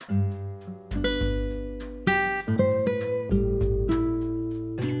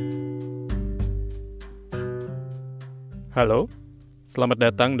Halo, selamat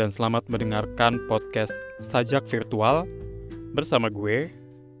datang dan selamat mendengarkan podcast Sajak Virtual bersama gue,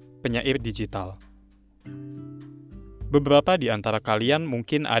 penyair digital. Beberapa di antara kalian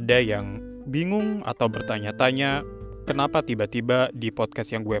mungkin ada yang bingung atau bertanya-tanya kenapa tiba-tiba di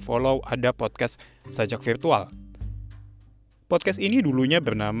podcast yang gue follow ada podcast Sajak Virtual. Podcast ini dulunya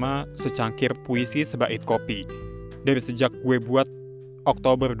bernama Secangkir Puisi Sebait Kopi. Dari sejak gue buat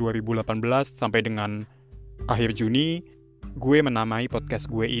Oktober 2018 sampai dengan akhir Juni, gue menamai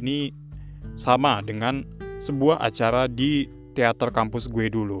podcast gue ini sama dengan sebuah acara di teater kampus gue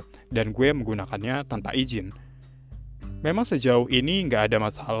dulu, dan gue menggunakannya tanpa izin. Memang sejauh ini nggak ada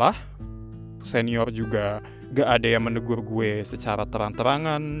masalah, senior juga nggak ada yang menegur gue secara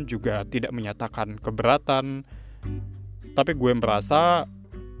terang-terangan, juga tidak menyatakan keberatan. Tapi gue merasa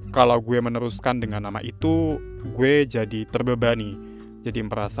kalau gue meneruskan dengan nama itu, gue jadi terbebani, jadi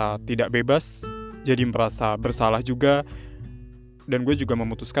merasa tidak bebas, jadi merasa bersalah juga. Dan gue juga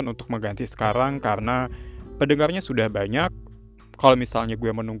memutuskan untuk mengganti sekarang karena pendengarnya sudah banyak. Kalau misalnya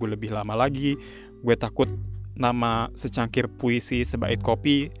gue menunggu lebih lama lagi, gue takut nama Secangkir Puisi Sebait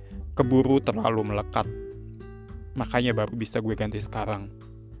Kopi keburu terlalu melekat. Makanya baru bisa gue ganti sekarang.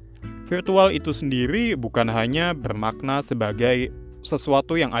 Virtual itu sendiri bukan hanya bermakna sebagai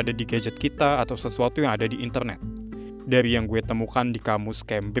sesuatu yang ada di gadget kita atau sesuatu yang ada di internet. Dari yang gue temukan di kamus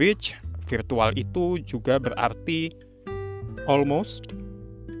Cambridge, virtual itu juga berarti almost,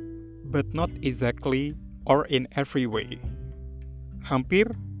 but not exactly or in every way. Hampir,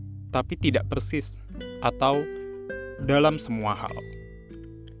 tapi tidak persis, atau dalam semua hal.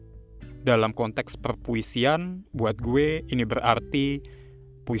 Dalam konteks perpuisian, buat gue ini berarti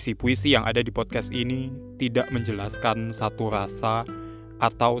puisi-puisi yang ada di podcast ini tidak menjelaskan satu rasa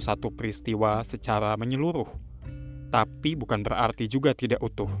atau satu peristiwa secara menyeluruh, tapi bukan berarti juga tidak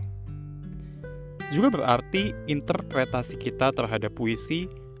utuh. Juga berarti interpretasi kita terhadap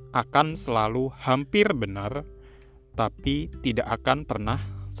puisi akan selalu hampir benar, tapi tidak akan pernah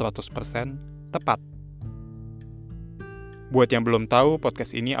 100% tepat. Buat yang belum tahu,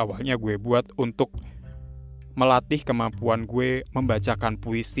 podcast ini awalnya gue buat untuk melatih kemampuan gue membacakan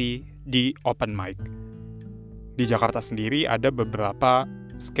puisi di open mic. Di Jakarta sendiri ada beberapa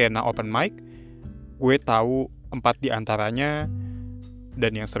skena open mic. Gue tahu 4 di antaranya,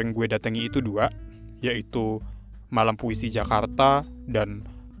 dan yang sering gue datangi itu 2, yaitu Malam Puisi Jakarta dan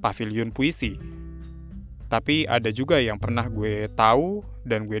Pavilion Puisi. Tapi ada juga yang pernah gue tahu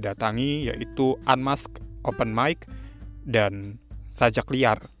dan gue datangi, yaitu Unmask Open Mic dan Sajak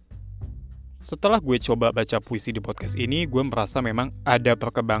Liar. Setelah gue coba baca puisi di podcast ini, gue merasa memang ada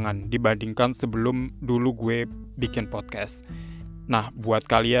perkembangan dibandingkan sebelum dulu gue bikin podcast. Nah, buat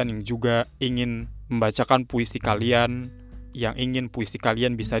kalian yang juga ingin membacakan puisi kalian, yang ingin puisi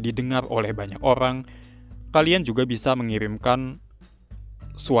kalian bisa didengar oleh banyak orang, kalian juga bisa mengirimkan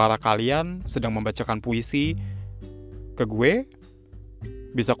suara kalian sedang membacakan puisi ke gue.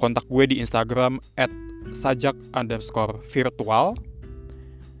 Bisa kontak gue di Instagram @sajak_virtual.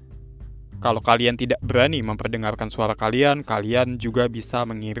 Kalau kalian tidak berani memperdengarkan suara kalian, kalian juga bisa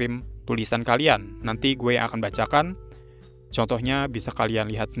mengirim tulisan kalian. Nanti gue yang akan bacakan. Contohnya bisa kalian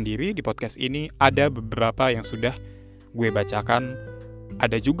lihat sendiri di podcast ini, ada beberapa yang sudah gue bacakan.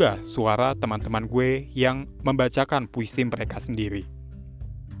 Ada juga suara teman-teman gue yang membacakan puisi mereka sendiri.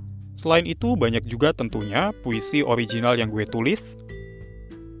 Selain itu, banyak juga tentunya puisi original yang gue tulis.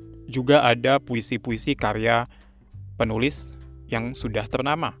 Juga ada puisi-puisi karya penulis yang sudah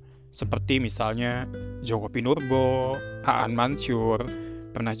ternama, seperti misalnya Joko Pinurbo, Aan Mansur,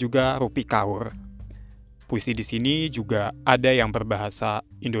 pernah juga Rupi Kaur. Puisi di sini juga ada yang berbahasa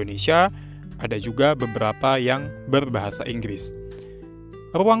Indonesia, ada juga beberapa yang berbahasa Inggris.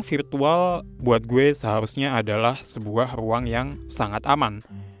 Ruang virtual buat gue seharusnya adalah sebuah ruang yang sangat aman.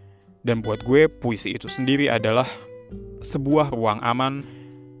 Dan buat gue, puisi itu sendiri adalah sebuah ruang aman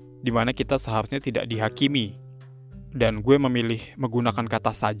di mana kita seharusnya tidak dihakimi. Dan gue memilih menggunakan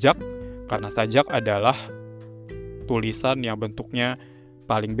kata sajak, karena sajak adalah tulisan yang bentuknya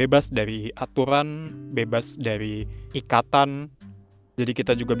paling bebas dari aturan, bebas dari ikatan. Jadi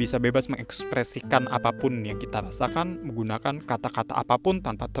kita juga bisa bebas mengekspresikan apapun yang kita rasakan menggunakan kata-kata apapun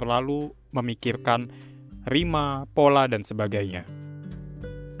tanpa terlalu memikirkan rima, pola, dan sebagainya.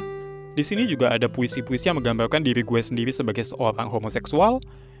 Di sini juga ada puisi-puisi yang menggambarkan diri gue sendiri sebagai seorang homoseksual.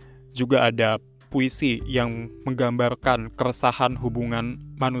 Juga ada puisi yang menggambarkan keresahan hubungan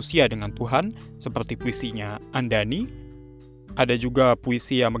manusia dengan Tuhan, seperti puisinya Andani. Ada juga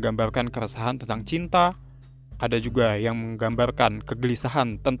puisi yang menggambarkan keresahan tentang cinta. Ada juga yang menggambarkan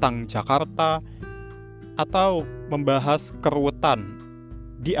kegelisahan tentang Jakarta, atau membahas keruwetan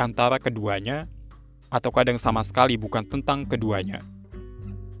di antara keduanya, atau kadang sama sekali bukan tentang keduanya.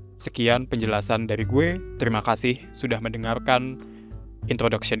 Sekian penjelasan dari gue. Terima kasih sudah mendengarkan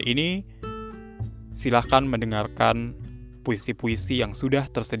introduction ini. Silahkan mendengarkan puisi-puisi yang sudah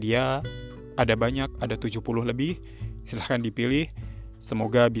tersedia. Ada banyak, ada 70 lebih. Silahkan dipilih.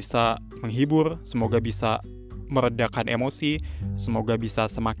 Semoga bisa menghibur, semoga bisa meredakan emosi, semoga bisa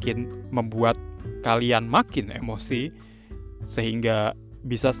semakin membuat kalian makin emosi, sehingga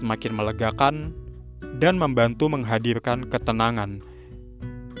bisa semakin melegakan dan membantu menghadirkan ketenangan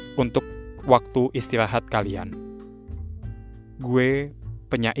untuk waktu istirahat kalian. Gue,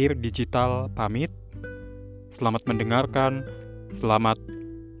 penyair digital, pamit. Selamat mendengarkan, selamat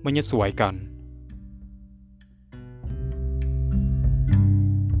menyesuaikan.